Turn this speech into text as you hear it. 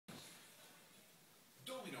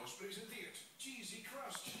Domino's presenteert Cheesy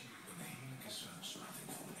Crust. Een heerlijke samensmelting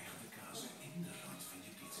van echte kaas in de rand van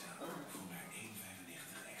je pizza. Voor maar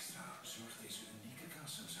 1,95 extra zorgt deze unieke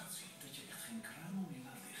kaassensatie dat je echt geen kruimel meer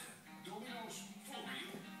laat liggen. Domino's, for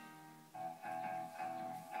real.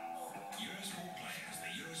 Eurosport Play has the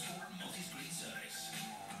Eurosport multi-screen service.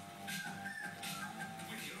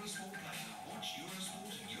 With Eurosport Play, watch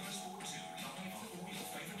Eurosport and Eurosport 2 live on all your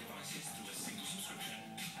favorite devices through a single subscription.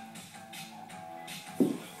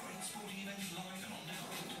 Follow great sporting events live and on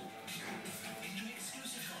demand. Enjoy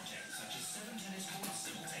exclusive content such as 7 tennis courts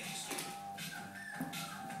simultaneously.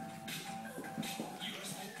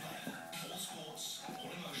 Eurosport Play, all sports,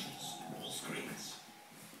 all emotions, all screens.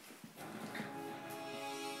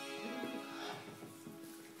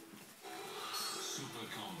 Super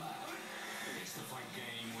Combat. It's the fight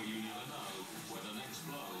game where you never know where the next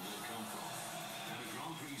blow will come from. And a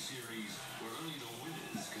Grand Prix series where only the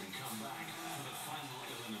winners can come back for the final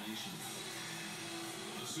elimination.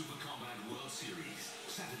 The Super Combat World Series,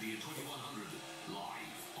 Saturday at 2100,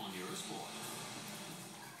 live on Eurosport.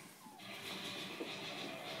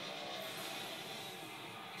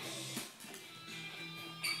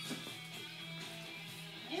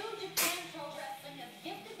 New Japan Pro Wrestling has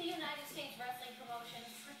gifted the United States wrestling promotions,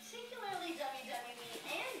 particularly WWE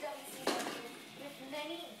and WCW, with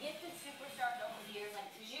many gifted superstars over the years like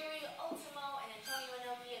Tajiri, Ultimo, and Antonio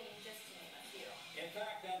Inoki, I mean, just to name a few. In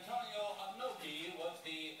fact, Antonio Inoki was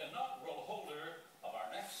the inaugural holder of our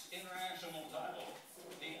next international title,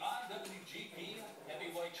 the IWGP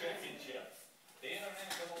Heavyweight Championship. The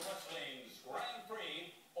International Wrestling's Grand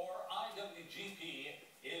Prix, or IWGP,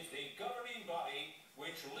 is the governing body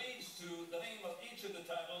which leads to the name of each of the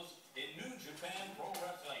titles in New Japan Pro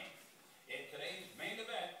Wrestling. In today's main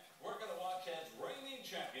event, we're going to watch as reigning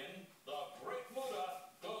champion, the Great Muta,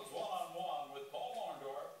 goes one-on-one with Paul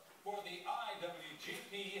Orndorff for the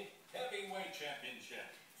IWGP Heavyweight Championship.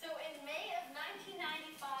 So in May of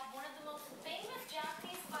 1995, one of the most famous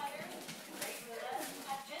Japanese fighters, Great Muta,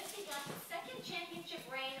 had just begun his second championship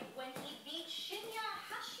reign when he beat Shinya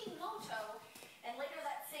Hashimoto. And later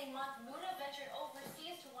that same month, Muta ventured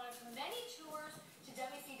overseas to one of many tours to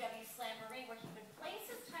WCW Slamboree, where he would place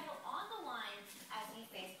his title on the line as he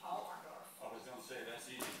faced Paul Orndorff. I was going to say, that's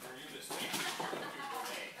easy for you to say.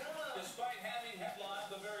 Despite having headlined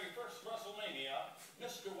the very first WrestleMania,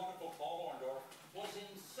 Mr. Wonderful Paul Orndorff was in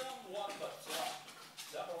somewhat of a slump.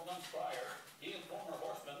 Several months prior, he and former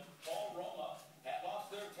Horseman Paul Roma had lost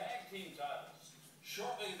their tag team titles.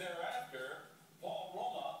 Shortly thereafter,